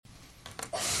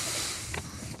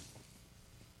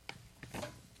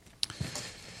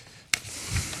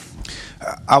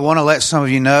I want to let some of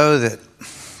you know that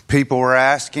people were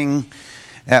asking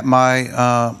at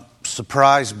my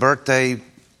surprise birthday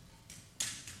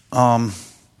bomb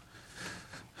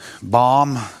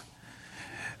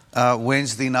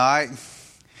Wednesday night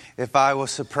if I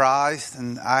was surprised,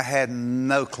 and I had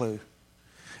no clue.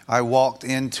 I walked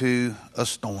into a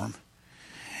storm,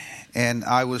 and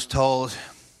I was told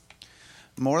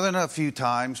more than a few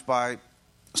times by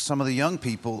some of the young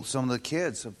people, some of the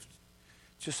kids, of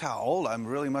just how old I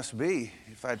really must be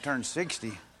if I had turned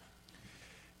 60.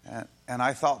 And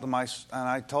I thought to myself, and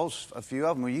I told a few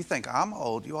of them, well, you think I'm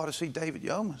old, you ought to see David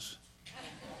Yomas.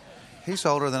 He's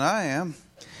older than I am.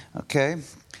 Okay. And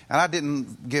I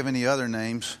didn't give any other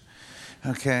names.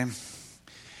 Okay.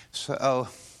 So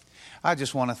I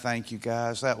just want to thank you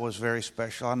guys. That was very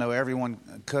special. I know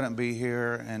everyone couldn't be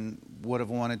here and would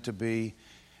have wanted to be,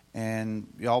 and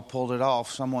y'all pulled it off.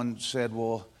 Someone said,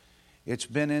 well, it's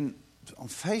been on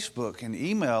Facebook and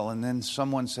email, and then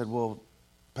someone said, well,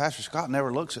 Pastor Scott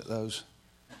never looks at those.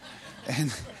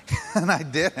 And I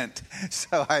didn't.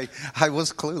 So I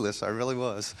was clueless. I really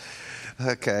was.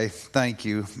 Okay. Thank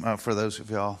you for those of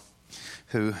y'all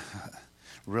who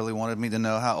really wanted me to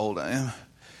know how old I am.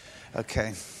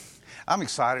 Okay. I'm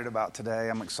excited about today.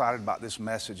 I'm excited about this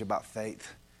message about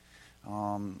faith.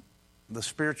 The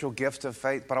spiritual gift of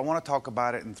faith. But I want to talk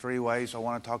about it in three ways. I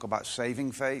want to talk about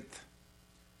saving faith.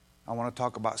 I want to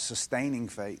talk about sustaining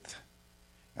faith.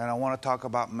 And I want to talk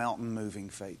about mountain-moving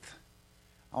faith.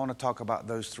 I want to talk about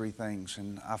those three things.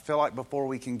 And I feel like before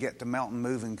we can get to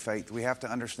mountain-moving faith, we have to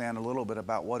understand a little bit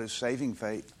about what is saving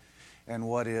faith and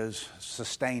what is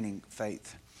sustaining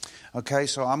faith. Okay,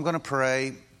 so I'm going to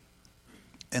pray,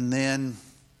 and then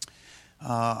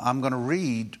I'm going to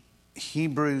read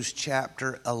Hebrews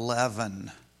chapter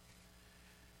 11.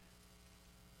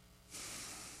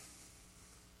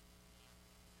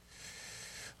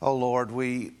 Oh, Lord,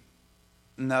 we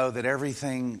know that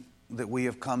everything that we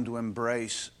have come to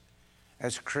embrace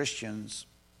as Christians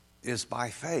is by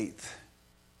faith.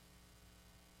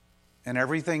 And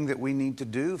everything that we need to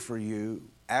do for you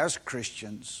as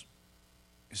Christians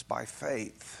is by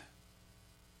faith.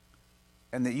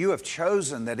 And that you have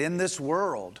chosen that in this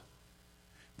world,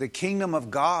 the kingdom of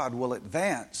God will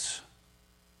advance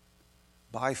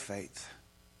by faith.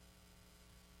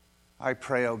 I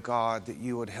pray, oh God, that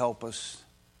you would help us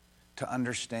to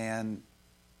understand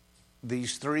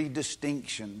these three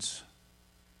distinctions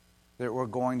that we're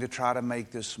going to try to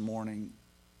make this morning.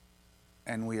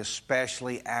 And we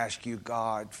especially ask you,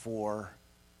 God, for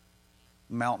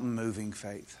mountain-moving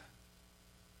faith.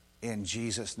 In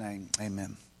Jesus' name,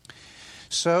 amen.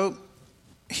 So,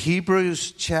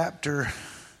 Hebrews chapter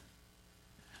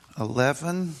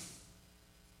 11.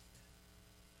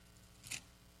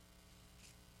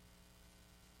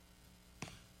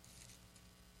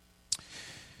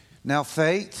 Now,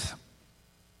 faith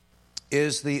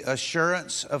is the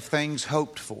assurance of things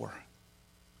hoped for,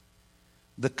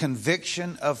 the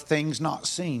conviction of things not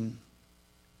seen.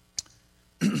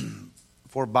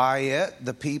 For by it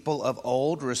the people of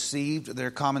old received their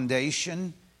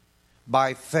commendation.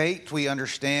 By faith we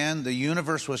understand the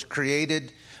universe was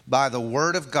created by the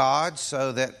word of God,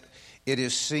 so that it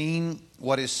is seen,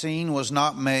 what is seen was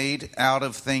not made out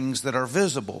of things that are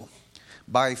visible.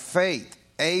 By faith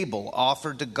Abel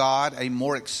offered to God a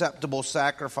more acceptable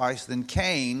sacrifice than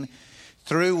Cain,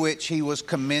 through which he was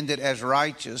commended as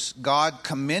righteous, God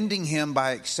commending him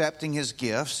by accepting his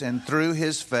gifts, and through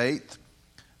his faith,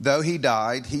 though he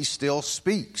died, he still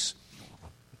speaks.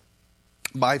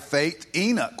 By faith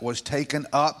Enoch was taken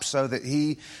up so that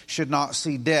he should not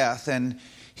see death, and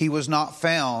he was not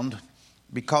found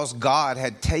because God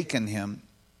had taken him.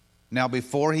 Now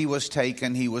before he was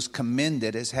taken, he was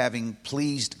commended as having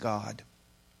pleased God.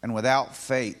 And without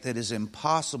faith, it is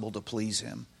impossible to please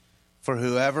him. For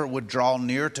whoever would draw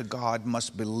near to God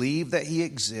must believe that he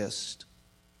exists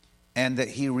and that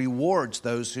he rewards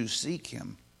those who seek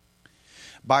him.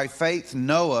 By faith,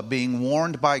 Noah, being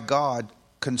warned by God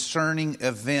concerning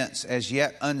events as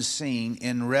yet unseen,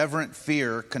 in reverent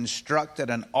fear, constructed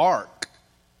an ark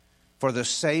for the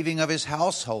saving of his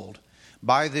household.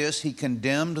 By this, he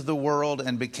condemned the world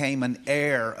and became an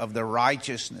heir of the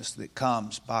righteousness that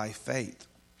comes by faith.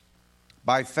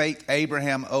 By faith,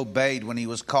 Abraham obeyed when he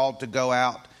was called to go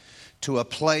out to a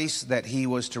place that he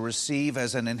was to receive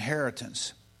as an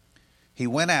inheritance. He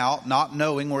went out not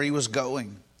knowing where he was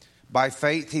going. By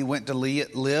faith, he went to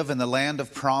live in the land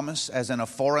of promise, as in a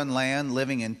foreign land,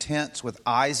 living in tents with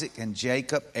Isaac and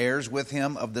Jacob, heirs with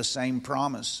him of the same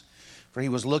promise. For he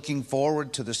was looking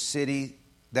forward to the city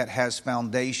that has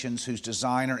foundations, whose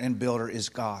designer and builder is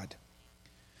God.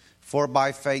 For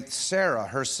by faith Sarah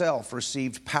herself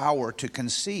received power to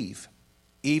conceive,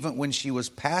 even when she was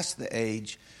past the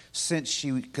age, since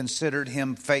she considered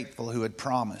him faithful who had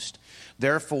promised.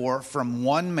 Therefore, from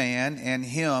one man, and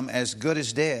him as good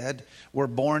as dead, were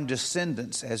born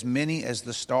descendants, as many as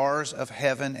the stars of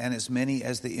heaven, and as many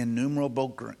as the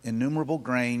innumerable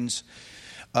grains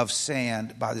of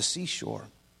sand by the seashore.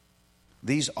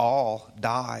 These all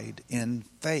died in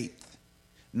faith,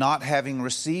 not having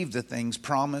received the things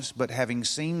promised, but having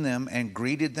seen them and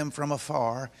greeted them from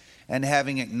afar, and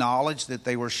having acknowledged that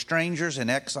they were strangers and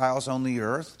exiles on the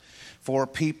earth. For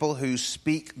people who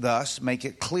speak thus make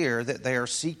it clear that they are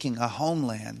seeking a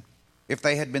homeland. If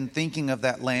they had been thinking of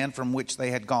that land from which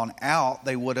they had gone out,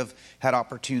 they would have had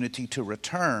opportunity to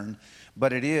return.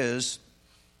 But it is,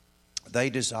 they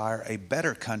desire a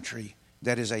better country,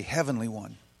 that is a heavenly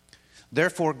one.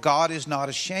 Therefore God is not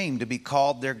ashamed to be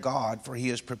called their God, for he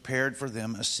has prepared for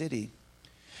them a city.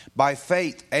 By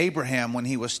faith Abraham, when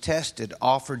he was tested,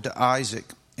 offered to Isaac.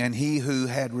 And he who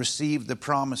had received the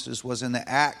promises was in the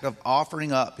act of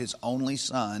offering up his only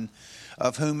son,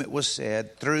 of whom it was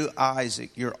said, through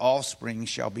Isaac your offspring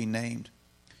shall be named.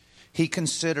 He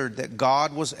considered that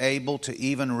God was able to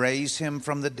even raise him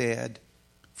from the dead,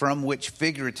 from which,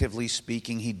 figuratively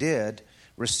speaking, he did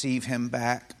receive him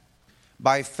back.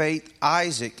 By faith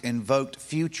Isaac invoked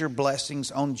future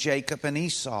blessings on Jacob and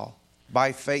Esau.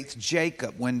 By faith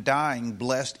Jacob, when dying,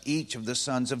 blessed each of the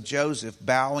sons of Joseph,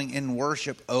 bowing in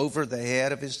worship over the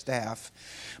head of his staff.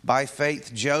 By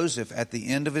faith Joseph, at the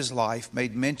end of his life,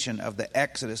 made mention of the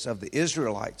exodus of the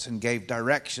Israelites and gave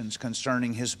directions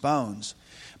concerning his bones.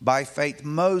 By faith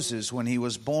Moses, when he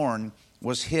was born,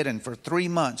 was hidden for 3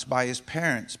 months by his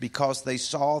parents, because they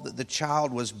saw that the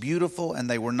child was beautiful and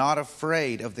they were not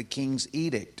afraid of the king's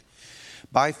edict.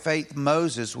 By faith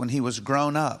Moses, when he was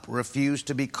grown up, refused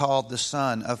to be called the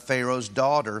son of Pharaoh's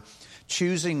daughter,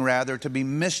 choosing rather to be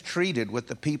mistreated with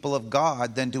the people of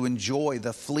God than to enjoy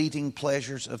the fleeting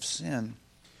pleasures of sin.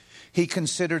 He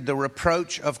considered the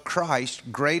reproach of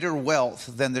Christ greater wealth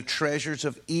than the treasures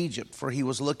of Egypt, for he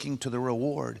was looking to the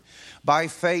reward. By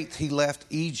faith he left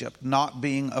Egypt, not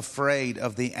being afraid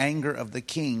of the anger of the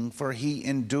king, for he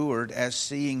endured as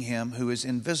seeing him who is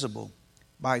invisible.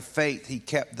 By faith he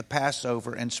kept the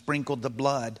Passover and sprinkled the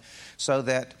blood, so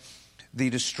that the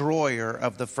destroyer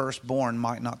of the firstborn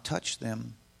might not touch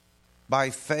them. By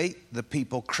faith the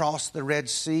people crossed the Red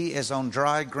Sea as on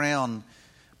dry ground,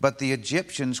 but the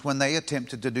Egyptians, when they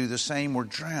attempted to do the same, were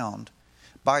drowned.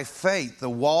 By faith the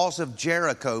walls of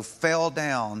Jericho fell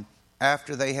down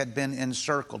after they had been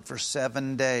encircled for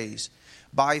 7 days.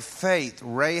 By faith,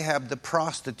 Rahab the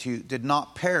prostitute did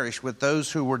not perish with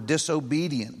those who were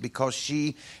disobedient, because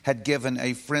she had given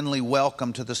a friendly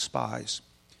welcome to the spies.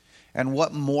 And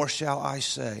what more shall I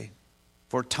say?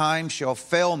 For time shall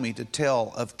fail me to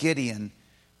tell of Gideon,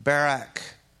 Barak,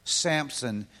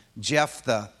 Samson,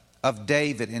 Jephthah, of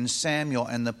David and Samuel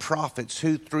and the prophets,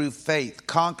 who through faith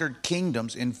conquered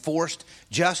kingdoms, enforced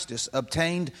justice,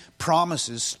 obtained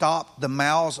promises, stopped the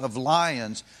mouths of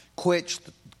lions, quenched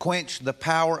the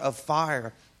power of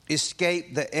fire,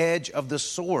 escaped the edge of the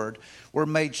sword, were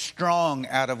made strong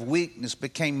out of weakness,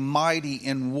 became mighty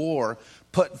in war,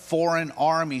 put foreign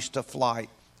armies to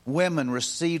flight. Women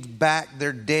received back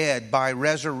their dead by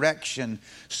resurrection.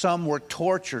 Some were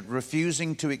tortured,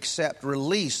 refusing to accept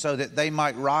release so that they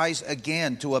might rise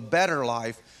again to a better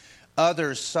life.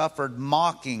 Others suffered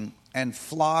mocking and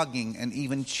flogging and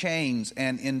even chains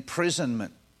and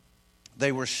imprisonment.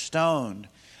 They were stoned.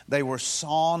 They were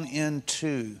sawn in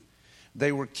two.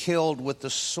 They were killed with the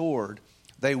sword.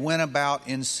 They went about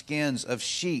in skins of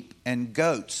sheep and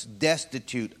goats,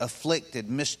 destitute, afflicted,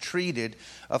 mistreated,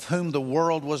 of whom the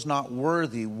world was not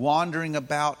worthy, wandering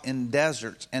about in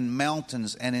deserts and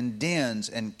mountains and in dens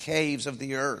and caves of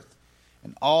the earth.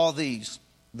 And all these,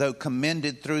 though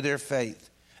commended through their faith,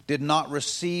 did not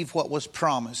receive what was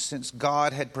promised, since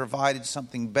God had provided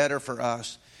something better for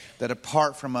us, that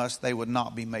apart from us they would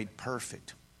not be made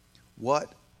perfect.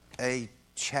 What a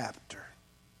chapter.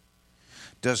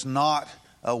 Does not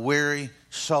a weary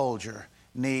soldier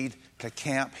need to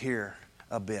camp here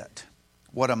a bit?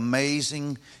 What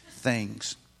amazing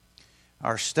things.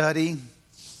 Our study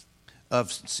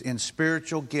in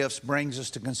spiritual gifts brings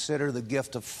us to consider the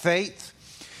gift of faith.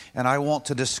 And I want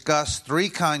to discuss 3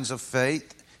 kinds of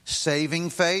faith: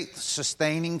 saving faith,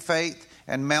 sustaining faith,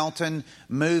 and mountain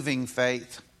moving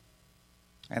faith.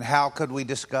 And how could we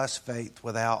discuss faith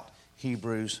without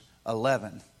Hebrews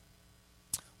 11?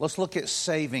 Let's look at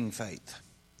saving faith.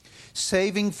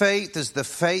 Saving faith is the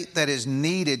faith that is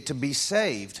needed to be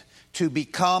saved, to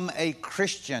become a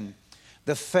Christian.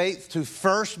 the faith to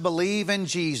first believe in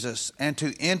Jesus and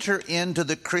to enter into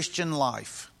the Christian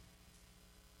life,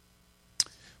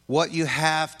 what you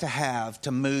have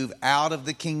to move out of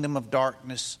the kingdom of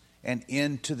darkness and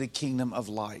into the kingdom of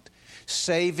light.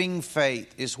 Saving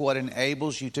faith is what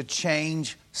enables you to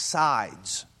change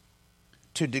sides,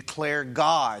 to declare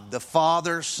God, the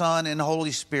Father, Son, and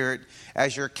Holy Spirit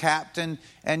as your captain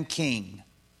and king.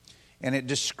 And it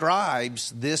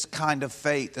describes this kind of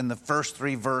faith in the first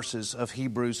 3 verses of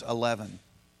Hebrews 11.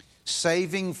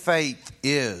 Saving faith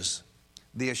is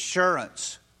the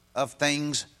assurance of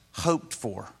things hoped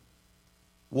for.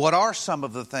 What are some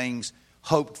of the things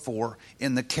hoped for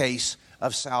in the case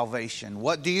of salvation?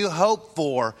 What do you hope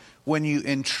for when you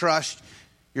entrust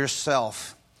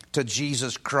yourself to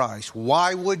Jesus Christ?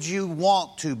 Why would you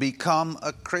want to become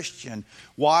a Christian?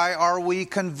 Why are we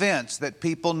convinced that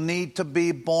people need to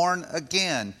be born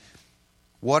again?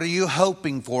 What are you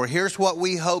hoping for? Here's what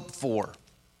we hope for.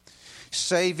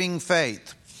 Saving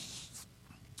faith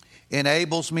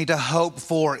enables me to hope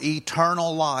for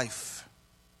eternal life.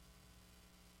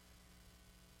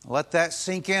 Let that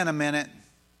sink in a minute.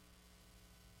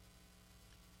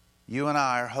 You and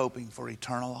I are hoping for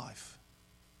eternal life.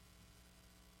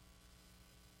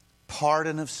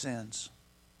 Pardon of sins.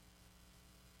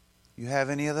 You have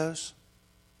any of those?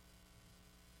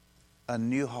 A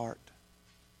new heart.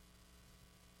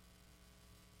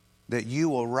 That you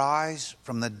will rise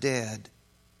from the dead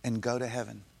and go to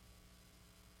heaven.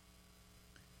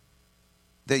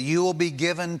 That you will be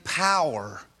given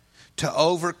power to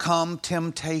overcome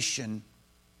temptation.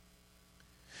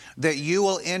 That you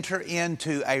will enter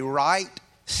into a right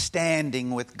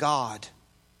standing with God.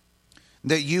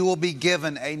 That you will be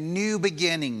given a new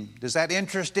beginning. Does that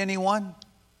interest anyone?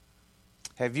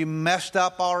 Have you messed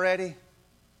up already?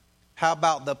 How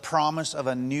about the promise of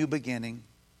a new beginning?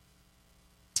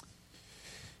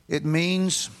 It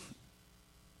means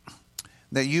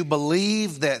that you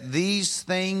believe that these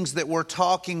things that we're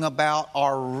talking about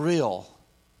are real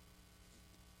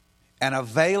and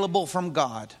available from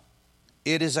God.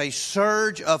 It is a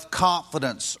surge of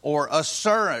confidence or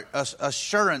assurance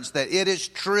that it is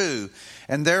true.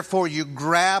 And therefore you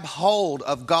grab hold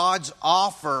of God's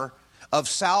offer of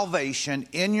salvation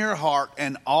in your heart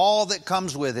and all that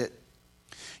comes with it.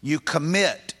 You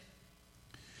commit.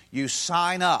 You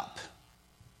sign up.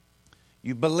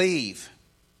 You believe.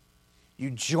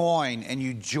 You join and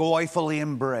you joyfully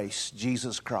embrace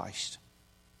Jesus Christ.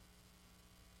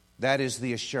 That is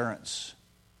the assurance,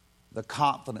 the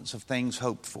confidence of things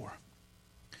hoped for.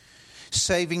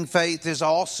 Saving faith is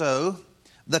also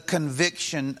the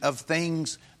conviction of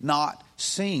things not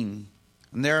seen.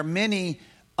 And there are many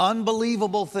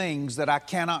unbelievable things that I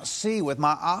cannot see with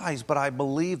my eyes, but I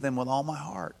believe them with all my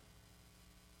heart.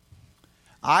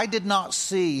 I did not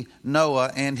see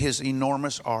Noah and his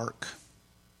enormous ark.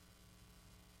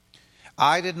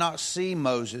 I did not see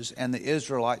Moses and the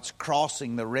Israelites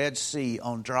crossing the Red Sea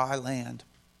on dry land.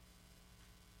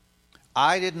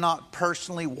 I did not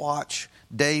personally watch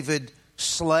David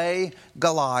slay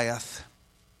Goliath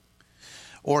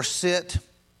or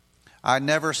I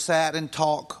never sat and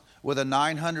talked with a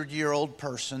 900-year-old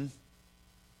person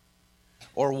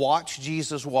or watched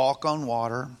Jesus walk on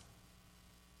water.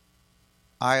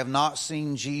 I have not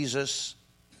seen Jesus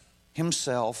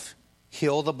himself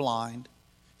heal the blind,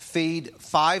 feed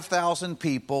 5,000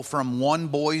 people from one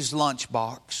boy's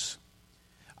lunchbox.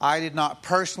 I did not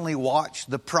personally watch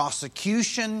the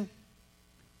prosecution,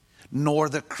 nor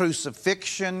the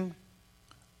crucifixion,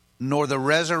 nor the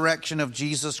resurrection of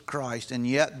Jesus Christ. And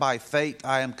yet by faith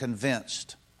I am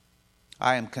convinced.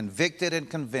 I am convicted and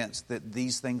convinced that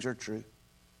these things are true.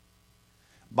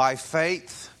 By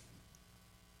faith,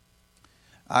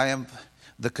 I am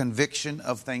the conviction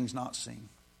of things not seen.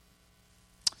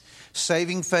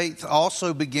 Saving faith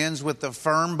also begins with the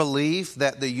firm belief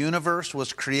that the universe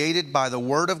was created by the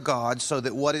Word of God, so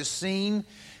that what is seen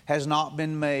has not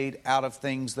been made out of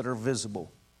things that are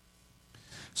visible.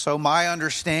 So my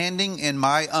understanding and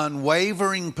my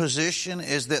unwavering position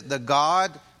is that the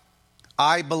God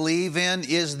I believe in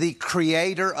is the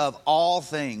creator of all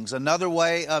things. Another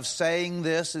way of saying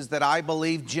this is that I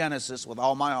believe Genesis with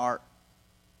all my heart.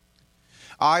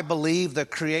 I believe the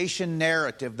creation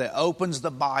narrative that opens the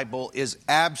Bible is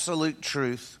absolute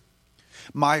truth.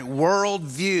 My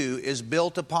worldview is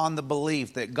built upon the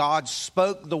belief that God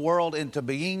spoke the world into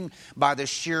being by the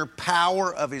sheer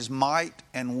power of His might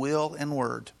and will and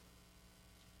word.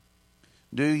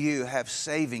 Do you have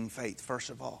saving faith, first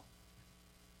of all?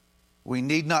 We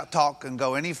need not talk and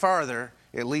go any further,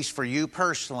 at least for you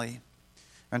personally,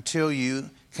 until you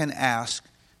can answer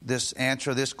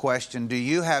this question. Do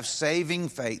you have saving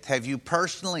faith? Have you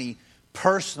personally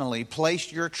personally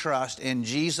placed your trust in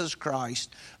Jesus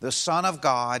Christ, the Son of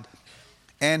God,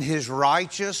 and His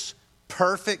righteous,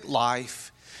 perfect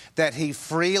life that He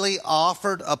freely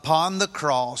offered upon the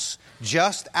cross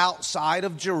just outside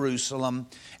of Jerusalem,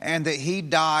 and that He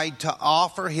died to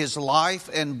offer His life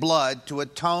and blood to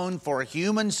atone for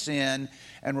human sin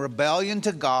and rebellion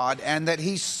to God, and that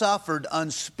He suffered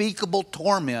unspeakable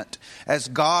torment as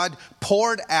God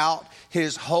poured out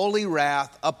His holy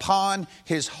wrath upon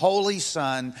His holy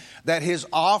Son, that His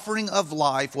offering of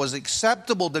life was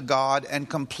acceptable to God and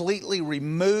completely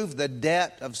removed the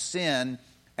debt of sin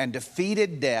and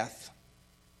defeated death,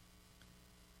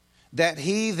 that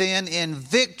He then in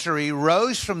victory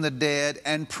rose from the dead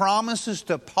and promises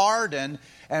to pardon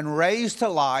and raise to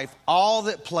life all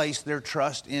that place their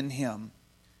trust in Him.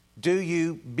 Do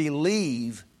you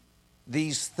believe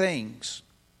these things?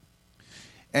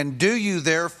 And do you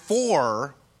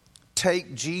therefore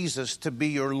take Jesus to be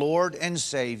your Lord and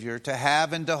Savior, to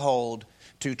have and to hold,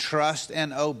 to trust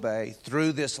and obey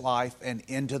through this life and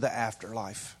into the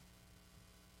afterlife?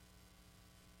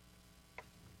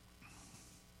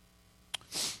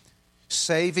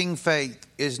 Saving faith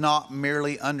is not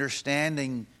merely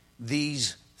understanding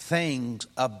these things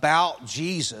about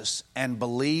Jesus and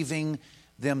believing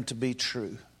them to be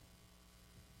true.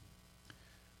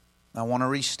 I want to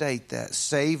restate that.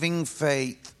 Saving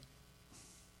faith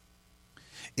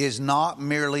is not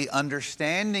merely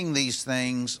understanding these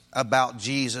things about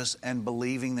Jesus and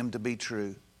believing them to be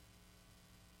true.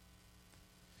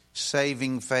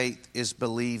 Saving faith is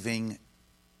believing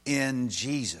in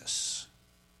Jesus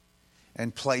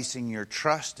and placing your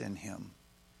trust in Him.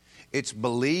 It's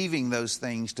believing those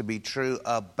things to be true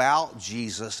about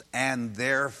Jesus and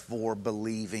therefore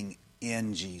believing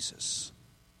in Jesus.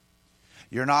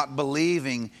 You're not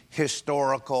believing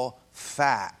historical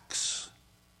facts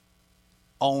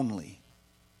only,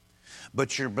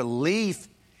 but your belief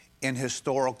in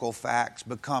historical facts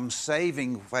becomes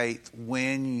saving faith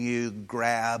when you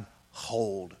grab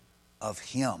hold of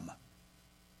Him.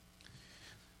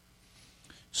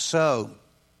 So,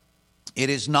 it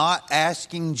is not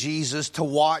asking Jesus to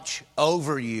watch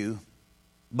over you,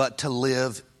 but to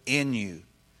live in you.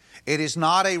 It is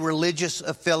not a religious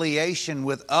affiliation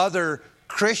with other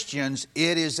Christians.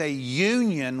 It is a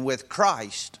union with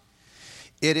Christ.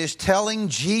 It is telling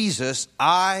Jesus,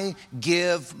 I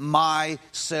give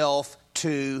myself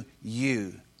to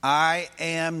you. I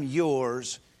am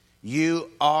yours. You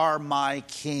are my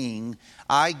King.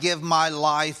 I give my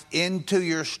life into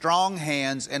your strong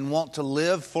hands and want to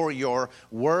live for your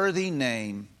worthy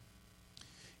name.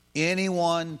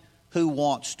 Anyone who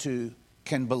wants to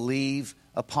can believe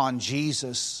upon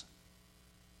Jesus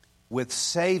with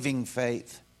saving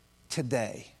faith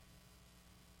today,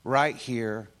 right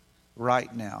here,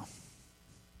 right now.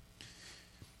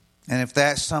 And if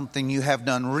that's something you have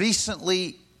done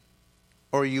recently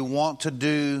or you want to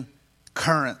do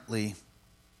currently,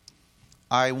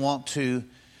 I want to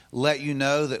let you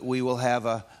know that we will have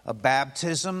a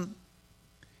baptism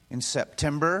in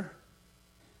September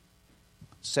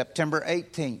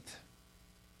 18th.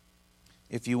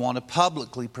 If you want to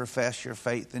publicly profess your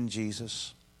faith in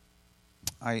Jesus.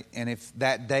 And if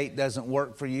that date doesn't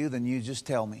work for you, then you just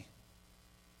tell me.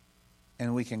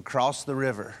 And we can cross the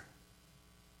river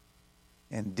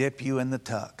and dip you in the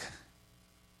tuck.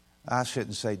 I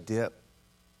shouldn't say dip.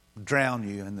 Drown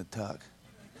you in the tuck.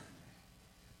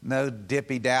 No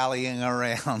dippy-dallying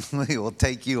around. We will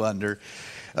take you under.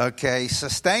 Okay,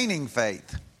 sustaining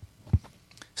faith.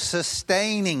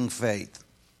 Sustaining faith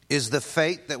is the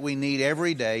faith that we need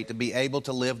every day to be able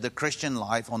to live the Christian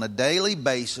life on a daily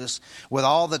basis with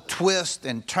all the twists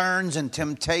and turns and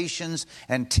temptations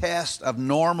and tests of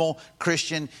normal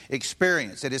Christian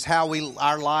experience. It is how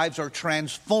our lives are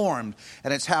transformed,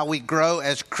 and it's how we grow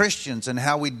as Christians and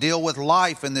how we deal with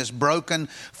life in this broken,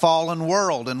 fallen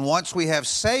world. And once we have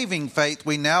saving faith,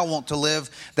 we now want to live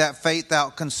that faith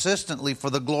out consistently for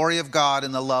the glory of God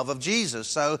and the love of Jesus.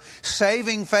 So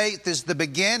saving faith is the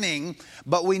beginning,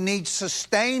 but we need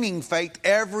sustaining faith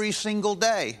every single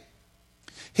day.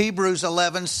 Hebrews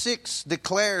 11:6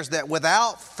 declares that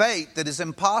without faith it is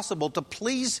impossible to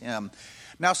please Him.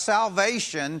 Now,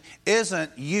 salvation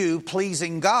isn't you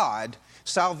pleasing God.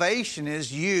 Salvation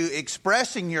is you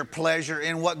expressing your pleasure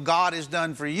in what God has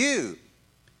done for you.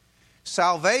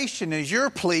 Salvation is you're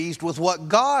pleased with what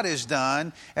God has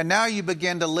done, and now you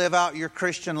begin to live out your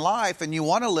Christian life, and you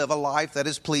want to live a life that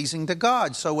is pleasing to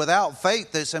God. So without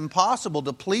faith, it's impossible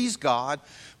to please God,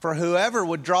 for whoever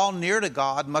would draw near to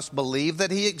God must believe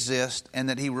that He exists and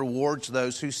that He rewards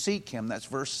those who seek Him. That's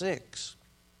verse 6.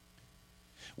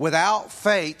 Without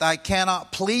faith, I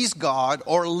cannot please God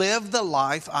or live the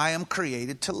life I am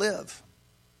created to live.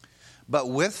 But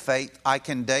with faith, I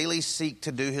can daily seek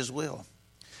to do His will.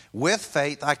 With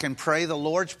faith, I can pray the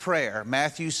Lord's Prayer,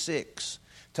 Matthew 6,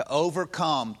 to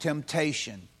overcome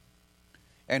temptation.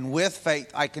 And with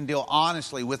faith, I can deal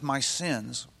honestly with my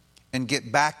sins and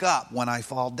get back up when I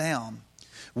fall down.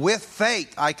 With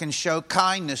faith, I can show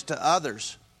kindness to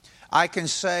others. I can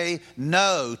say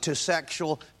no to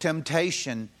sexual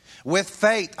temptation. With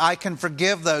faith, I can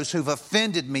forgive those who've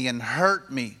offended me and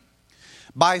hurt me.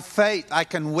 By faith, I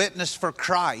can witness for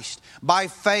Christ. By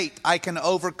faith, I can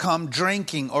overcome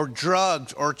drinking or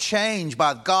drugs or change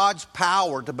by God's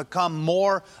power to become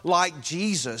more like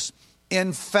Jesus.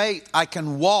 In faith, I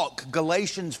can walk,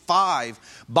 Galatians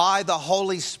 5, by the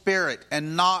Holy Spirit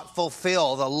and not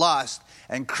fulfill the lust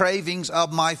and cravings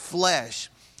of my flesh.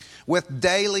 With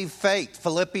daily faith,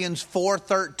 Philippians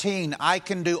 4:13, I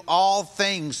can do all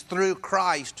things through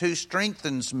Christ who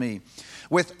strengthens me.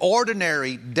 With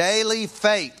ordinary daily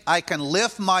faith, I can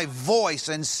lift my voice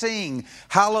and sing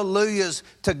hallelujahs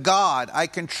to God. I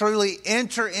can truly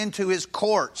enter into His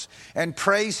courts and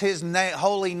praise His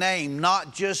holy name,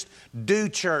 not just do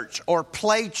church or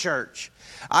play church.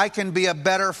 I can be a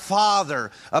better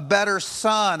father, a better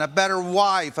son, a better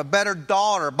wife, a better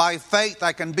daughter. By faith,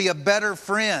 I can be a better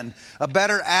friend, a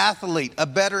better athlete, a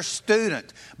better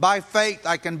student. By faith,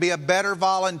 I can be a better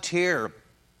volunteer.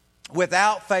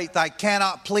 Without faith, I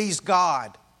cannot please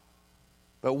God.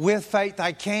 But with faith,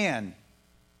 I can.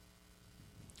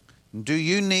 Do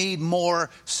you need more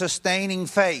sustaining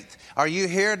faith? Are you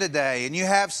here today and you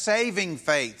have saving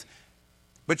faith,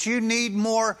 but you need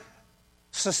more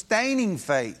sustaining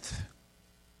faith?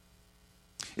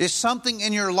 Is something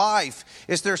in your life,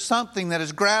 is there something that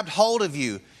has grabbed hold of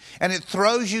you and it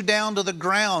throws you down to the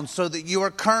ground so that you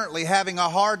are currently having a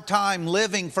hard time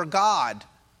living for God?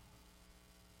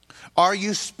 Are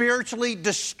you spiritually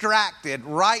distracted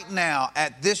right now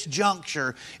at this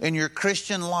juncture in your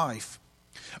Christian life?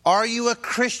 Are you a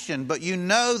Christian, but you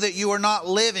know that you are not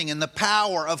living in the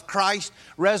power of Christ's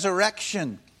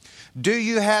resurrection? Do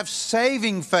you have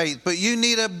saving faith, but you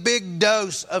need a big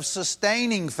dose of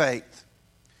sustaining faith?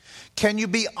 Can you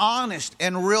be honest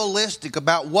and realistic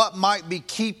about what might be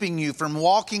keeping you from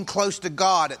walking close to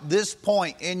God at this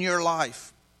point in your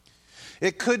life?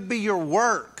 It could be your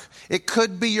work. It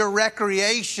could be your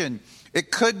recreation.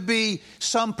 It could be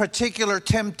some particular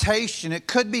temptation. It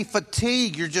could be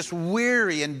fatigue. You're just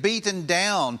weary and beaten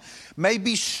down.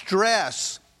 Maybe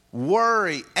stress,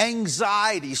 worry,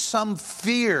 anxiety, some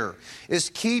fear is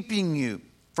keeping you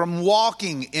from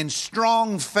walking in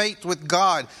strong faith with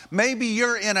God. Maybe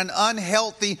you're in an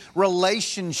unhealthy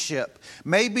relationship.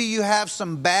 Maybe you have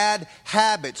some bad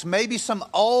habits. Maybe some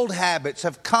old habits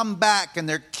have come back and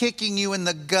they're kicking you in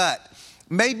the gut.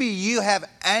 Maybe you have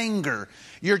anger.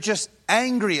 You're just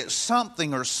angry at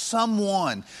something or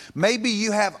someone. Maybe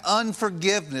you have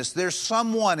unforgiveness. There's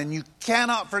someone and you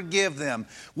cannot forgive them.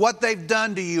 What they've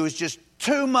done to you is just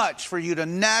too much for you to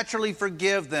naturally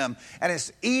forgive them. And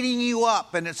it's eating you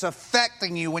up and it's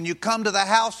affecting you when you come to the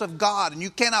house of God. And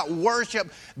you cannot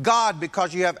worship God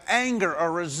because you have anger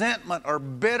or resentment or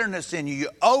bitterness in you. You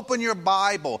open your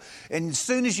Bible and as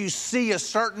soon as you see a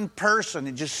certain person,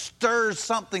 it just stirs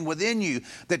something within you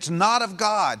that's not of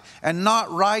God and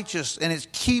not righteous. And it's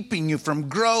keeping you from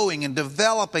growing and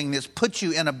developing. It's put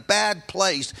you in a bad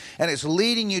place and it's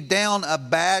leading you down a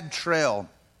bad trail.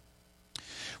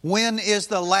 When is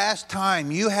the last time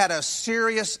you had a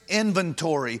serious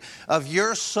inventory of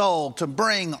your soul to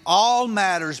bring all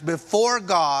matters before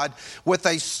God with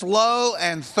a slow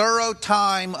and thorough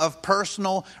time of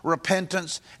personal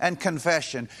repentance and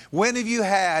confession? When have you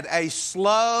had a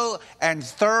slow and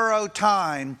thorough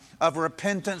time of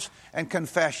repentance and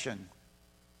confession?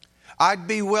 I'd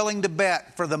be willing to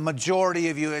bet for the majority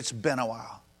of you it's been a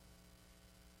while,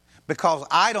 because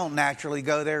I don't naturally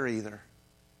go there either.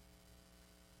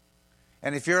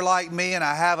 And if you're like me, and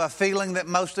I have a feeling that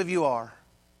most of you are,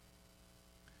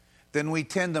 then we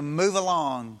tend to move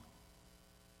along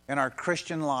in our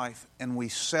Christian life and we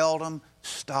seldom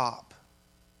stop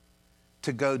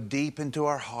to go deep into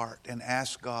our heart and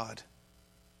ask God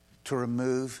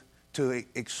to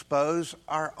expose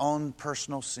our own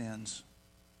personal sins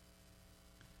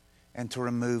and to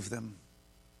remove them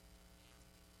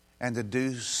and to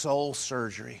do soul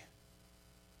surgery,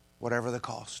 whatever the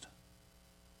cost.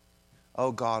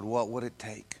 Oh God, what would it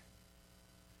take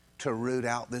to root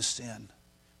out this sin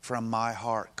from my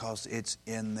heart, because it's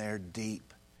in there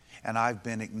deep and I've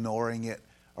been ignoring it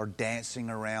or dancing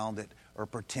around it or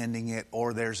pretending it,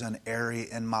 or there's an area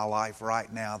in my life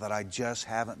right now that I just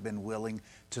haven't been willing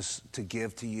to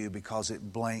give to you because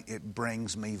it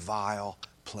brings me vile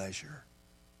pleasure.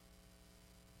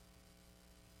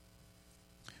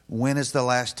 When is the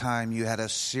last time you had a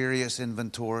serious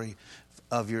inventory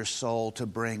of your soul to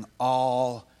bring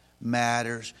all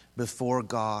matters before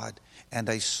God and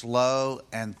a slow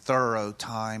and thorough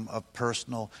time of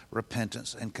personal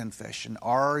repentance and confession?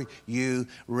 Are you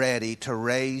ready to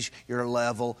raise your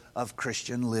level of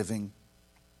Christian living?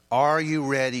 Are you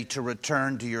ready to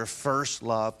return to your first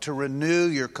love, to renew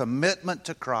your commitment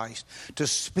to Christ, to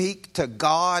speak to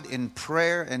God in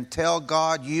prayer and tell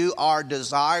God you are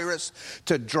desirous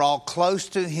to draw close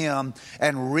to Him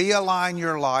and realign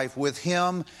your life with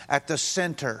Him at the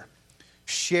center?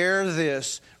 Share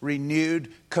this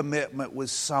renewed commitment with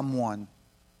someone.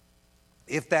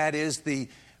 If that is the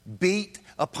beat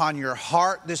upon your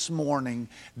heart this morning,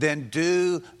 then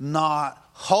do not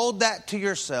hold that to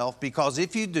yourself, because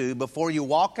if you do, before you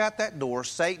walk out that door,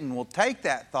 Satan will take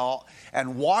that thought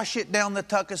and wash it down the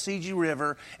Tuckasegee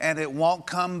River, and it won't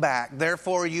come back.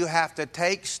 Therefore, you have to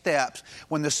take steps.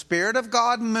 When the Spirit of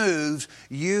God moves,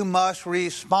 you must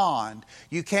respond.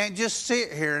 You can't just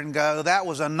sit here and go, that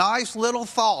was a nice little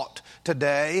thought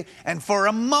today, and for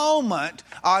a moment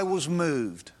I was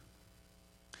moved.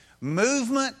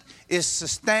 Movement is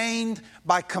sustained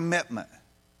by commitment.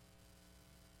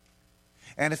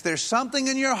 And if there's something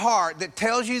in your heart that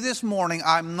tells you this morning,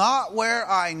 I'm not where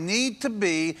I need to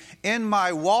be in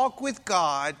my walk with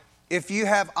God, if you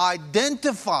have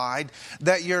identified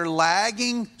that you're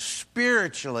lagging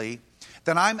spiritually,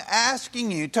 then I'm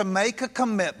asking you to make a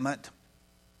commitment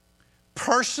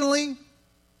personally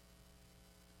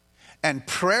and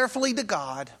prayerfully to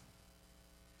God,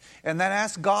 and then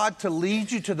ask God to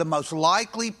lead you to the most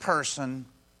likely person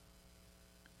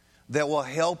that will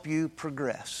help you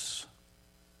progress.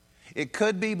 It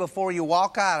could be before you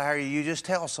walk out of here, you just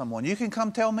tell someone. You can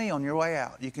come tell me on your way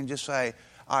out. You can just say,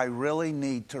 I really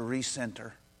need to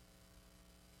recenter.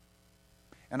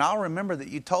 And I'll remember that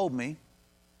you told me,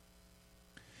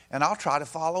 and I'll try to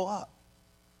follow up.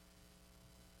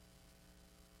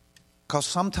 Because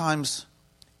sometimes,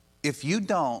 if you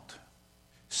don't,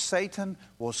 Satan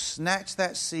will snatch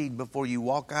that seed before you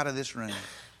walk out of this room.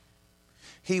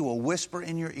 He will whisper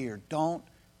in your ear, don't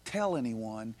tell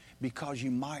anyone, because you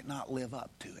might not live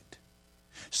up to it.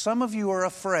 Some of you are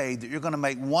afraid that you're going to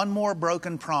make one more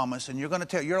broken promise, and you're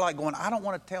like going, I don't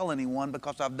want to tell anyone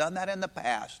because I've done that in the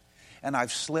past and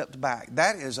I've slipped back.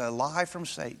 That is a lie from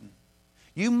Satan.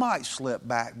 You might slip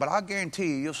back, but I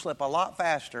guarantee you'll slip a lot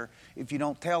faster if you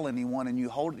don't tell anyone and you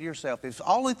hold it to yourself. If the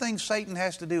only thing Satan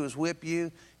has to do is whip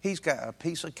you, he's got a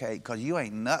piece of cake, because you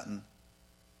ain't nothing.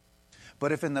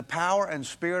 But if in the power and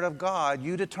Spirit of God,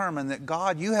 you determine that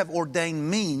God, you have ordained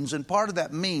means, and part of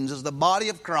that means is the body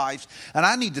of Christ, and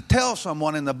I need to tell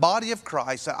someone in the body of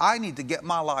Christ that I need to get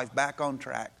my life back on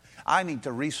track. I need to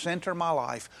recenter my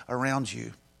life around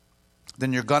you.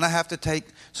 Then you're going to have to take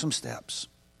some steps.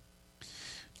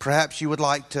 Perhaps you would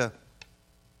like to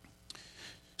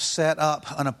set up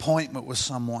an appointment with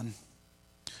someone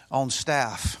on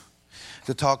staff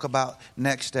to talk about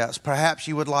next steps. Perhaps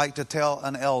you would like to tell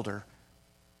an elder,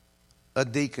 a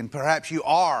deacon. Perhaps you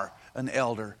are an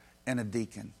elder and a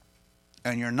deacon,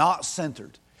 and you're not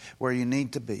centered where you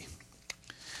need to be.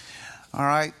 All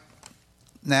right.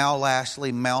 Now,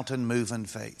 lastly, mountain moving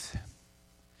faith.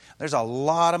 There's a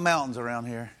lot of mountains around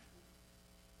here,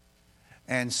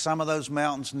 and some of those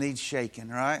mountains need shaking,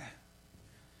 right?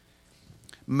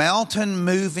 Mountain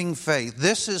moving faith.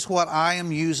 This is what I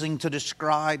am using to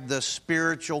describe the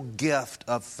spiritual gift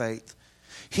of faith.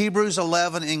 Hebrews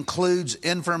 11 includes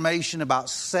information about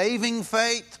saving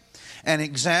faith and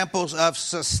examples of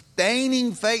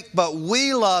sustaining faith, but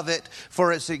we love it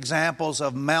for its examples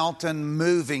of mountain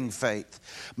moving faith.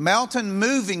 Mountain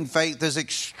moving faith is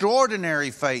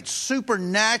extraordinary faith,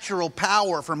 supernatural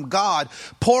power from God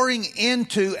pouring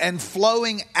into and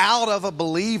flowing out of a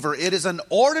believer. It is an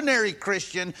ordinary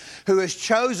Christian who is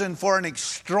chosen for an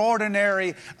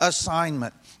extraordinary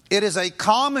assignment. It is a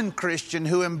common Christian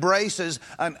who embraces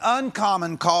an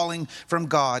uncommon calling from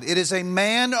God. It is a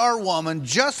man or woman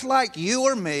just like you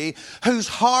or me whose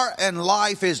heart and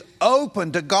life is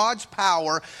open to God's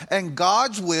power and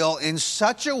God's will in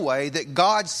such a way that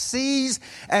God sees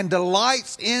and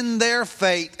delights in their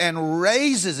faith and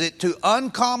raises it to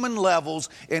uncommon levels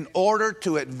in order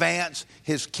to advance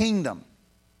His kingdom.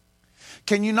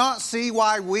 Can you not see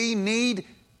why we need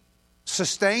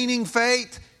sustaining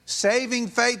faith, saving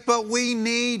faith, but we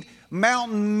need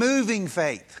mountain moving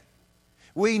faith?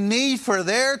 We need for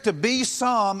there to be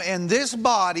some in this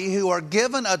body who are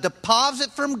given a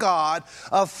deposit from God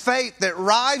of faith that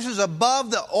rises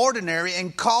above the ordinary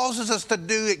and causes us to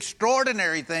do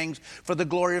extraordinary things for the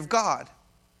glory of God.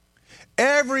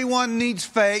 Everyone needs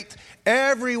faith.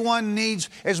 Everyone needs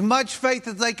as much faith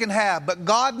as they can have. But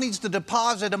God needs to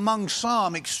deposit among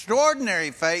some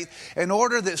extraordinary faith in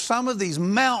order that some of these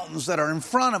mountains that are in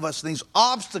front of us, these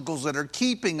obstacles that are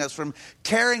keeping us from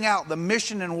carrying out the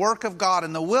mission and work of God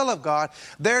and the will of God,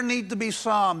 there need to be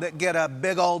some that get a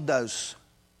big old dose.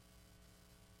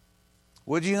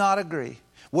 Would you not agree?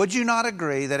 Would you not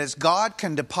agree that as God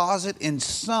can deposit in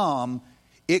some,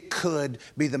 it could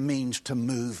be the means to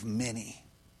move many?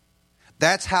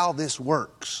 That's how this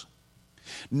works.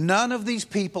 None of these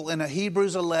people in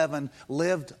Hebrews 11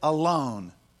 lived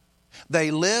alone.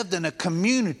 They lived in a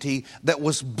community that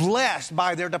was blessed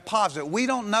by their deposit. We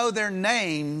don't know their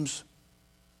names,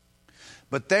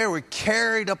 but they were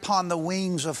carried upon the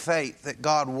wings of faith that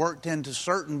God worked into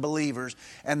certain believers,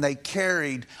 and they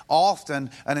carried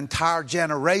often an entire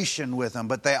generation with them,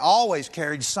 but they always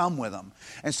carried some with them.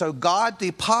 And so God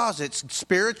deposits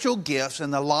spiritual gifts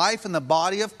in the life and the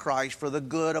body of Christ for the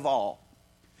good of all.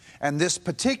 And this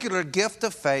particular gift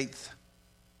of faith,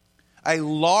 a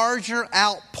larger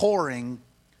outpouring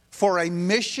for a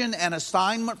mission and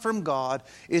assignment from God,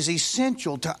 is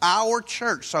essential to our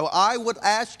church. So I would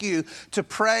ask you to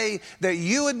pray that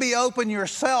you would be open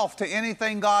yourself to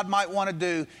anything God might want to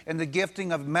do in the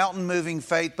gifting of mountain-moving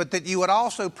faith, but that you would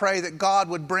also pray that God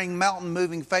would bring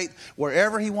mountain-moving faith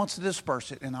wherever He wants to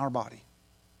disperse it in our body.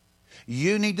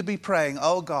 You need to be praying,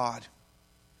 oh God,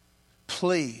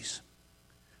 please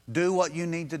do what you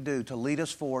need to do to lead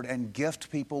us forward and gift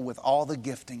people with all the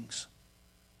giftings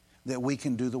that we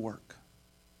can do the work.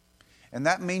 And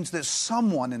that means that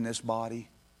someone in this body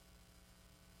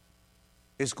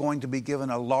is going to be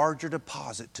given a larger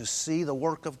deposit to see the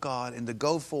work of God and to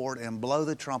go forward and blow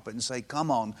the trumpet and say, come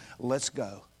on, let's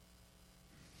go.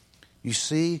 You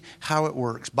see how it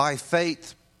works. By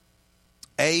faith,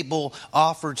 Abel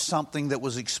offered something that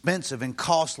was expensive and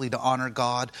costly to honor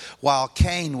God, while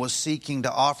Cain was seeking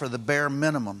to offer the bare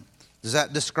minimum. Does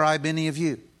that describe any of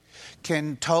you?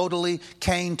 Cain totally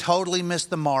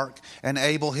missed the mark, and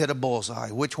Abel hit a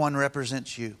bullseye. Which one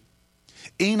represents you?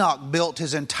 Enoch built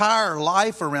his entire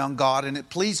life around God, and it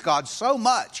pleased God so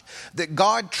much that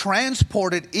God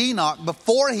transported Enoch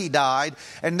before he died,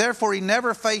 and therefore he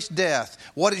never faced death.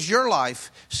 What is your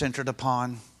life centered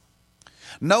upon?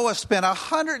 Noah spent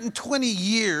 120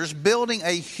 years building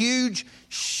a huge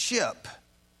ship,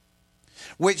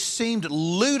 which seemed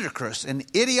ludicrous and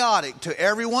idiotic to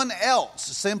everyone else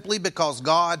simply because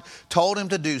God told him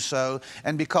to do so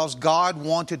and because God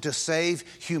wanted to save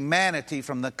humanity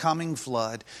from the coming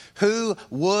flood. Who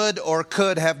would or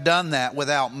could have done that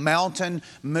without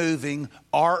mountain-moving,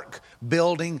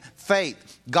 ark-building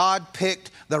faith? God picked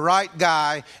the right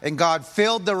guy, and God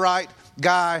filled the right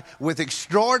guy with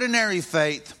extraordinary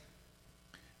faith.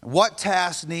 What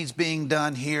task needs being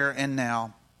done here and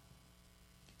now?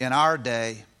 In our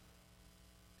day,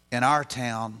 in our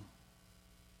town,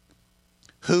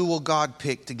 who will God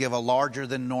pick to give a larger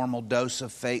than normal dose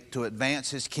of faith to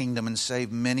advance His kingdom and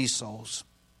save many souls?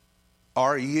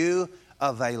 Are you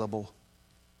available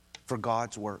for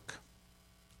God's work?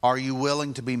 Are you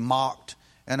willing to be mocked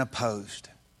and opposed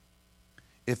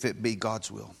if it be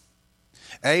God's will?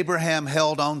 Abraham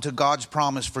held on to God's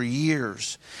promise for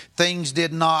years. Things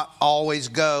did not always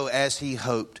go as he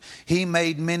hoped. He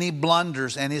made many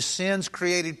blunders, and his sins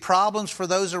created problems for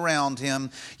those around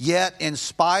him. Yet, in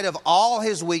spite of all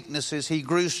his weaknesses, he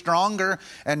grew stronger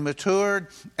and matured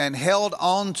and held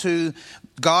on to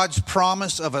God's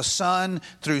promise of a son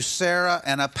through Sarah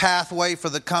and a pathway for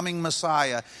the coming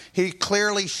Messiah. He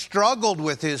clearly struggled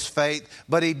with his faith,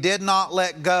 but he did not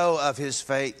let go of his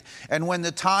faith. And when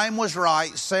the time was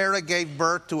right, Sarah gave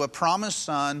birth to a promised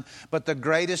son, but the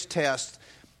greatest test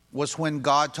was when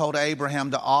God told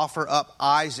Abraham to offer up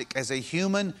Isaac as a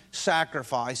human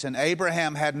sacrifice. And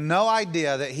Abraham had no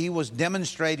idea that he was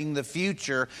demonstrating the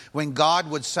future when God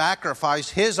would sacrifice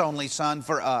His only son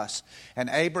for us. And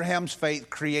Abraham's faith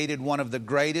created one of the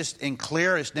greatest and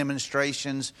clearest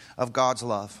demonstrations of God's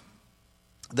love.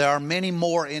 There are many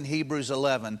more in Hebrews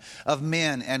 11 of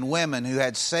men and women who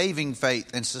had saving faith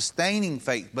and sustaining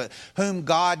faith, but whom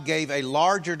God gave a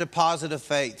larger deposit of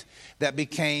faith that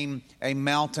became a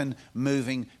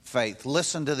mountain-moving faith.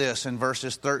 Listen to this in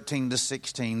verses 13 to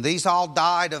 16. These all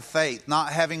died of faith,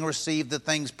 not having received the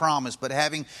things promised, but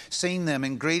having seen them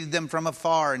and greeted them from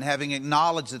afar, and having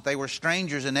acknowledged that they were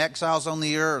strangers and exiles on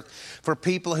the earth. For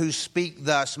people who speak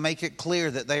thus make it clear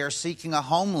that they are seeking a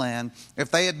homeland. If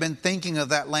they had been thinking of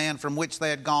that that land from which they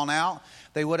had gone out,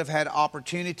 they would have had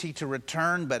opportunity to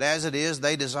return, but as it is,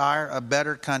 they desire a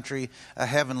better country, a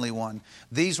heavenly one.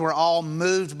 These were all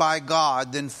moved by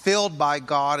God, then filled by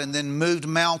God, and then moved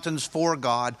mountains for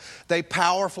God. They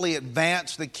powerfully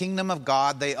advanced the kingdom of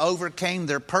God. They overcame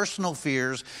their personal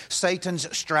fears,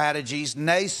 Satan's strategies,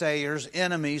 naysayers,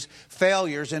 enemies,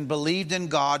 failures, and believed in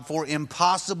God for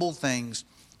impossible things.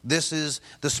 This is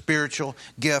the spiritual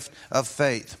gift of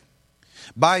faith.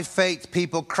 By faith,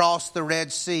 people crossed the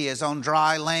Red Sea as on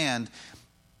dry land.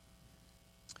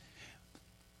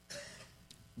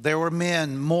 There were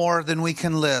men more than we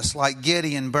can list, like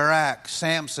Gideon, Barak,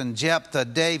 Samson, Jephthah,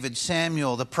 David,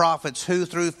 Samuel, the prophets, who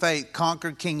through faith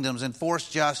conquered kingdoms,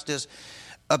 enforced justice,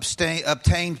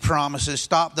 obtained promises,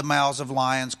 stopped the mouths of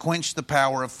lions, quenched the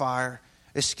power of fire,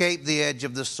 escaped the edge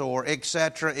of the sword,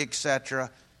 etc.,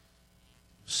 etc.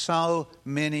 So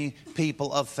many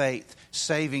people of faith,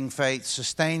 saving faith,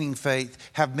 sustaining faith,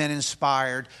 have been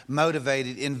inspired,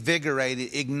 motivated,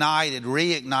 invigorated, ignited,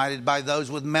 reignited by those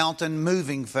with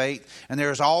mountain-moving faith. And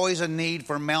there is always a need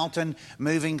for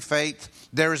mountain-moving faith.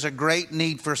 There is a great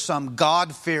need for some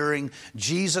God-fearing,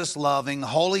 Jesus-loving,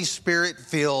 Holy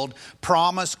Spirit-filled,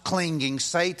 promise-clinging,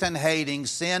 Satan-hating,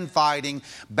 sin-fighting,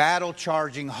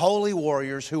 battle-charging, holy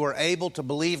warriors who are able to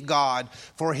believe God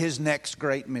for His next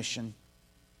great mission.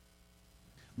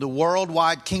 The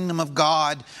worldwide kingdom of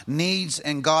God needs,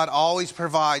 and God always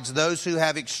provides, those who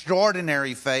have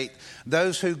extraordinary faith,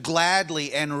 those who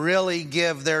gladly and really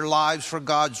give their lives for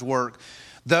God's work,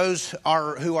 those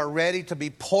who are ready to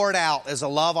be poured out as a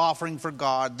love offering for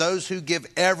God, those who give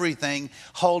everything,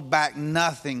 hold back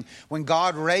nothing. When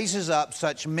God raises up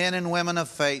such men and women of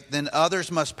faith, then others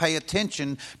must pay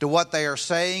attention to what they are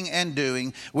saying and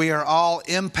doing. We are all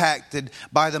impacted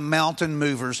by the mountain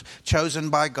movers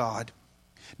chosen by God.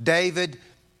 David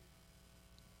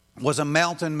was a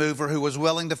mountain mover who was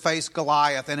willing to face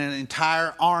Goliath, and an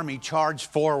entire army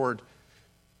charged forward,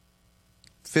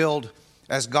 filled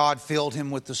as God filled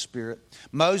him with the Spirit.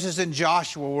 Moses and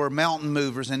Joshua were mountain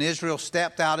movers, and Israel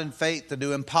stepped out in faith to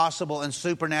do impossible and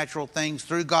supernatural things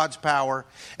through God's power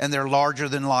and their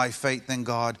larger-than-life faith in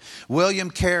God. William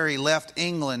Carey left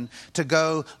England to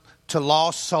go to the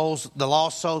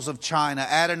lost souls of China.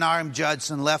 Adoniram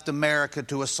Judson left America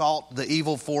to assault the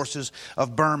evil forces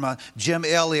of Burma. Jim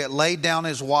Elliot laid down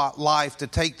his life to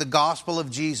take the gospel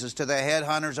of Jesus to the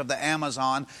headhunters of the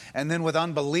Amazon. And then with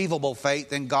unbelievable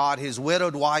faith in God, his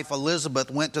widowed wife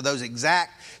Elizabeth went to those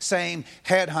exact same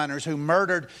headhunters who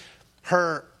murdered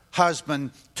her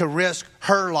husband to risk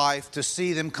her life to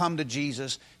see them come to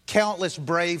Jesus. Countless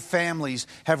brave families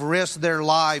have risked their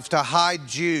lives to hide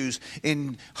Jews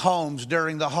in homes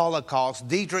during the Holocaust.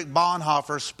 Dietrich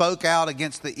Bonhoeffer spoke out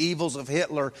against the evils of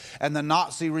Hitler and the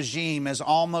Nazi regime as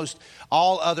almost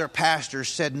all other pastors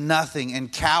said nothing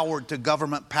and cowered to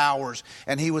government powers,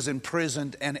 and he was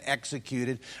imprisoned and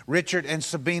executed. Richard and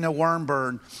Sabina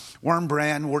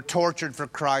Wurmbrand were tortured for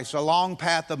Christ. A long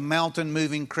path of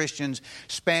mountain-moving Christians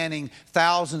spanning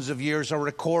thousands of years are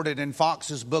recorded in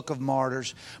Fox's Book of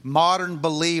Martyrs. Modern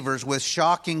believers with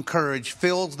shocking courage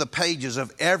fills the pages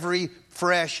of every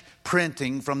fresh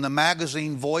printing from the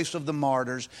magazine Voice of the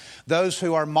Martyrs. Those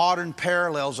who are modern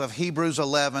parallels of Hebrews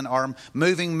 11 are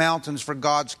moving mountains for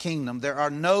God's kingdom. There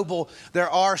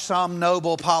are some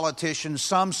noble politicians,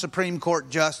 some Supreme Court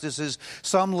justices,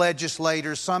 some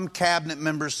legislators, some cabinet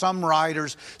members, some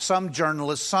writers, some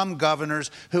journalists, some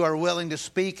governors who are willing to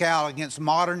speak out against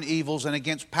modern evils and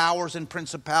against powers and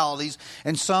principalities.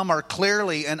 And some are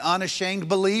clearly and unashamed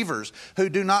believers who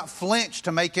do not flinch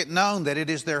to make it known that it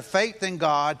is their faith in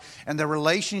God and the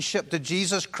relationship to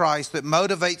Jesus Christ that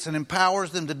motivates and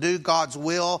empowers them to do God's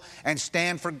will and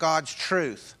stand for God's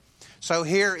truth. So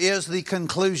here is the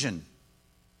conclusion.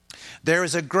 There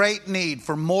is a great need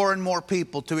for more and more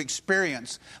people to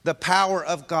experience the power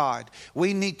of God.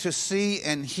 We need to see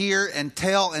and hear and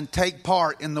tell and take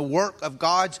part in the work of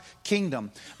God's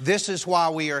kingdom. This is why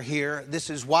we are here.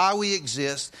 This is why we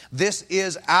exist. This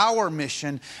is our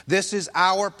mission. This is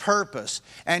our purpose.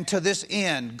 And to this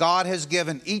end, God has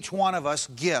given each one of us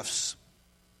gifts.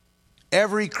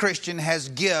 Every Christian has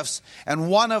gifts, and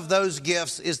one of those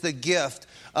gifts is the gift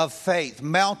of faith,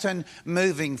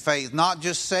 mountain-moving faith, not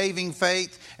just saving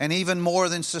faith, and even more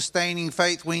than sustaining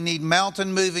faith. We need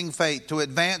mountain-moving faith to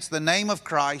advance the name of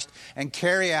Christ and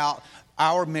carry out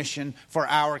our mission for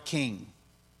our King.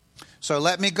 So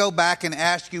let me go back and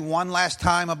ask you one last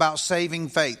time about saving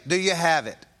faith. Do you have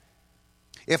it?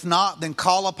 If not, then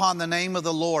call upon the name of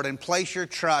the Lord and place your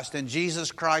trust in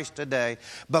Jesus Christ today.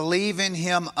 Believe in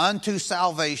Him unto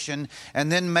salvation,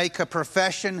 and then make a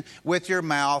profession with your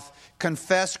mouth.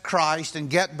 Confess Christ and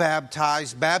get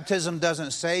baptized. Baptism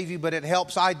doesn't save you, but it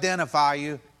helps identify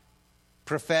you.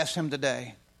 Profess Him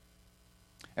today.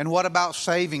 And what about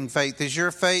saving faith?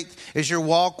 Is your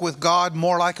walk with God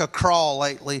more like a crawl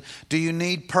lately? Do you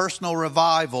need personal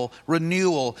revival,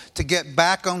 renewal to get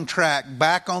back on track,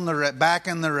 back in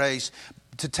the race,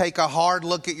 to take a hard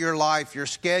look at your life, your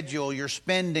schedule, your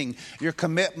spending, your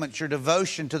commitments, your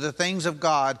devotion to the things of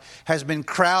God has been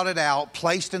crowded out,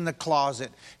 placed in the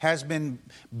closet, has been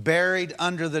buried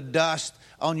under the dust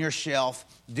on your shelf?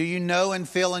 Do you know and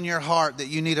feel in your heart that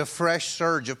you need a fresh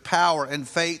surge of power and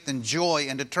faith and joy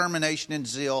and determination and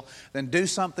zeal? Then do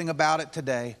something about it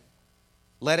today.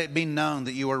 Let it be known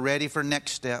that you are ready for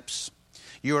next steps.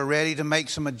 You are ready to make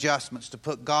some adjustments to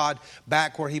put God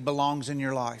back where He belongs in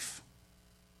your life.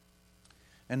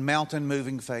 And mountain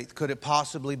moving faith, could it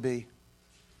possibly be?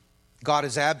 God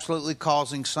is absolutely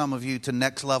causing some of you to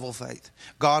next level faith.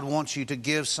 God wants you to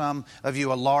give some of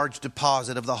you a large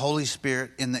deposit of the Holy Spirit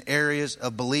in the areas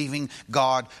of believing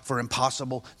God for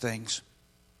impossible things.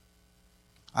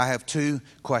 I have two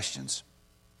questions.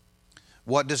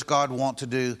 What does God want to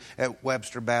do at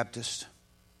Webster Baptist?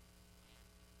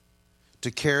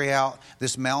 To carry out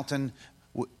this mountain,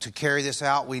 to carry this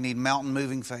out, we need mountain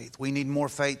moving faith. We need more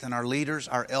faith in our leaders,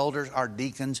 our elders, our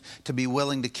deacons to be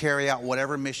willing to carry out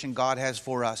whatever mission God has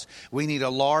for us. We need a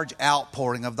large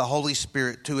outpouring of the Holy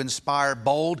Spirit to inspire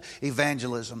bold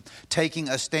evangelism, taking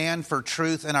a stand for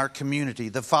truth in our community,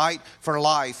 the fight for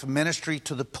life, ministry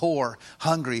to the poor,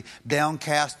 hungry,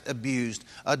 downcast, abused,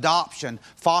 adoption,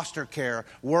 foster care,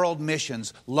 world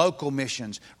missions, local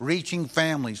missions, reaching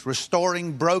families,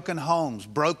 restoring broken homes,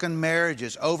 broken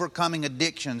marriages, overcoming addictions,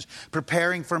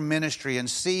 preparing for ministry, and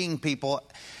seeing people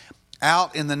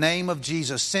out in the name of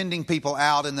Jesus, sending people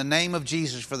out in the name of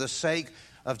Jesus for the sake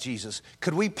of Jesus.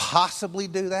 Could we possibly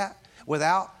do that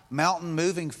without mountain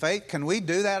moving faith? Can we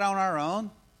do that on our own?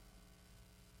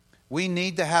 We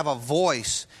need to have a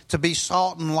voice to be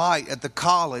salt and light at the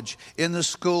college, in the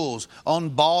schools, on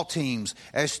ball teams,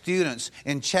 as students,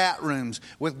 in chat rooms,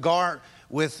 with gamers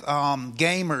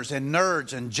and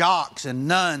nerds and jocks and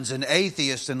nuns and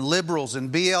atheists and liberals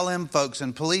and BLM folks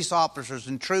and police officers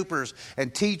and troopers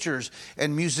and teachers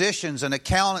and musicians and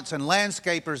accountants and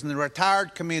landscapers in the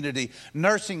retired community,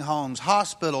 nursing homes,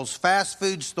 hospitals, fast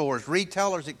food stores,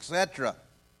 retailers, etc.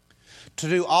 To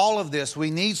do all of this,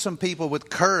 we need some people with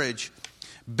courage,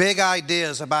 big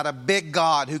ideas about a big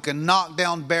God who can knock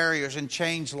down barriers and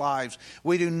change lives.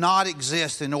 We do not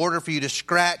exist in order for you to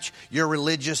scratch your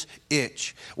religious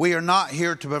itch. We are not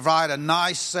here to provide a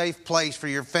nice, safe place for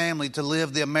your family to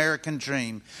live the American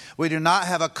dream. We do not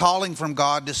have a calling from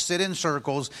God to sit in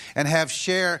circles and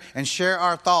share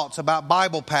our thoughts about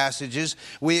Bible passages.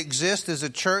 We exist as a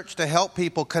church to help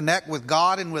people connect with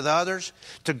God and with others,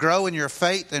 to grow in your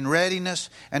faith and readiness,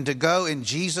 and to go in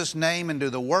Jesus' name and do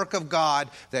the work of God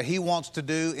that He wants to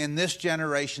do in this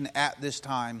generation at this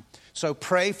time. So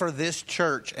pray for this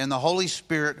church, and the Holy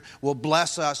Spirit will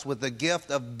bless us with the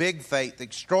gift of big faith,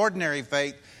 extraordinary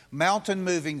faith,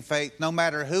 mountain-moving faith, no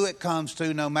matter who it comes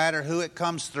to, no matter who it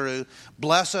comes through.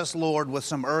 Bless us, Lord, with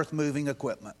some earth-moving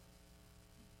equipment.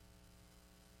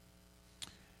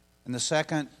 And the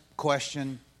second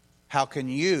question, how can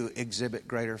you exhibit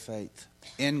greater faith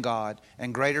in God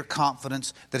and greater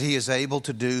confidence that He is able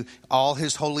to do all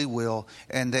His holy will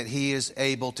and that He is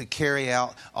able to carry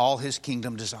out all His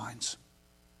kingdom designs?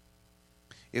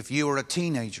 If you are a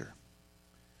teenager,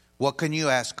 what can you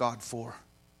ask God for?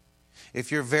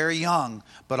 If you're very young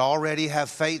but already have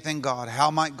faith in God, how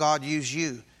might God use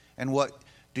you? And what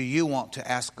do you want to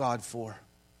ask God for?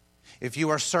 If you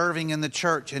are serving in the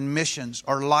church in missions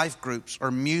or life groups or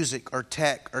music or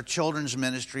tech or children's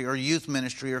ministry or youth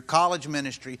ministry or college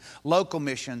ministry, local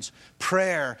missions,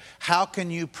 prayer, how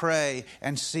can you pray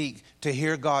and seek to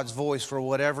hear God's voice for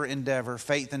whatever endeavor,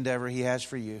 faith endeavor He has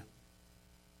for you?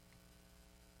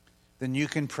 Then you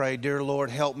can pray, dear Lord,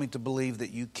 help me to believe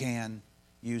that you can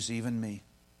use even me.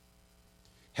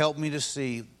 Help me to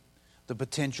see the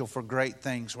potential for great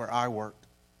things where I work,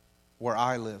 where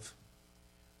I live,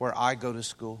 where I go to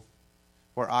school,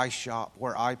 where I shop,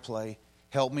 where I play.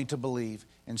 Help me to believe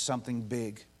in something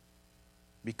big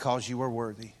because you are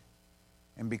worthy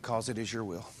and because it is your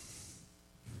will.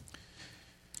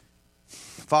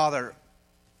 Father,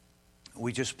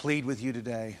 we just plead with you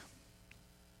today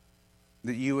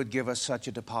that you would give us such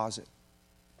a deposit.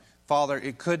 Father,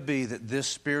 it could be that this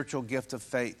spiritual gift of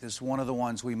faith is one of the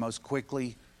ones we most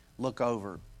quickly look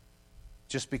over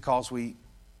just because we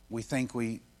we think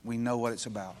we know what it's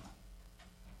about.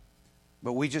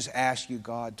 But we just ask you,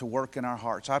 God, to work in our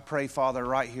hearts. I pray, Father,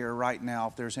 right here, right now,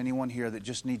 if there's anyone here that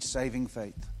just needs saving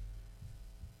faith.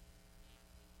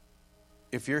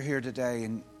 If you're here today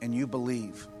and you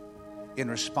believe in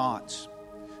response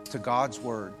to God's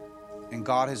word, and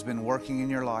God has been working in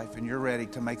your life, and you're ready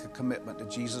to make a commitment to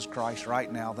Jesus Christ right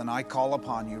now, then I call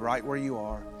upon you right where you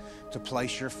are to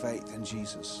place your faith in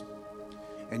Jesus.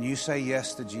 And you say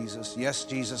yes to Jesus. Yes,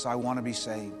 Jesus, I want to be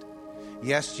saved.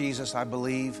 Yes, Jesus, I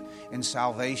believe in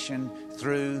salvation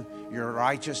through your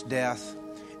righteous death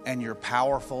and your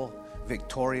powerful,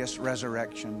 victorious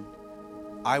resurrection.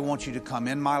 I want you to come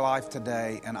in my life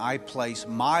today, and I place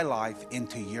my life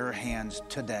into your hands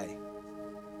today.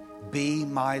 Be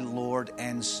my Lord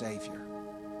and Savior.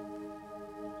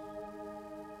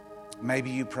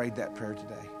 Maybe you prayed that prayer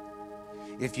today.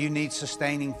 If you need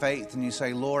sustaining faith and you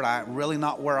say, Lord, I'm really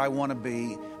not where I want to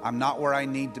be. I'm not where I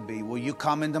need to be. Will you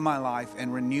come into my life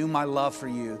and renew my love for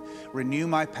you? Renew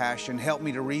my passion. Help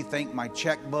me to rethink my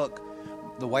checkbook,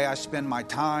 the way I spend my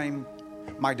time,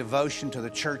 my devotion to the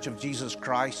Church of Jesus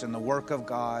Christ and the work of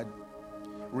God.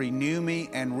 Renew me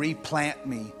and replant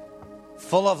me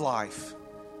full of life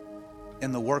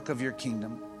in the work of your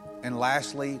kingdom. And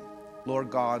lastly,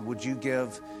 Lord God, would you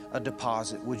give a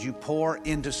deposit? Would you pour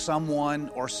into someone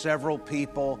or several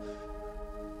people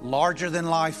larger than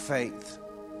life faith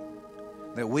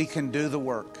that we can do the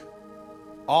work,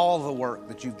 all the work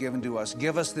that you've given to us?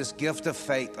 Give us this gift of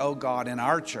faith, oh God, in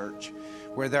our church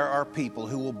where there are people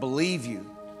who will believe you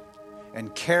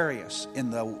and carry us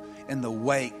in the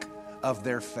wake of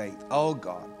their faith. Oh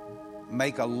God,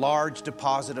 make a large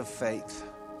deposit of faith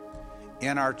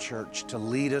in our church to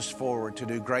lead us forward to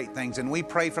do great things. And we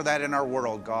pray for that in our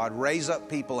world, God. Raise up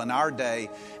people in our day.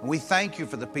 And we thank you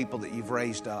for the people that you've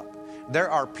raised up.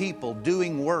 There are people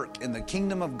doing work in the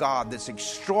kingdom of God that's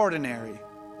extraordinary.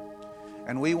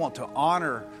 And we want to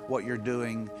honor what you're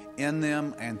doing in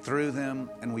them and through them.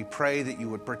 And we pray that you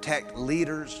would protect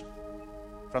leaders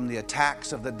from the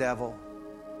attacks of the devil.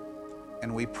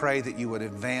 And we pray that you would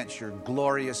advance your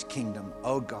glorious kingdom,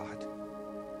 oh God.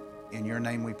 In your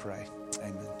name we pray.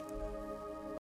 Amen.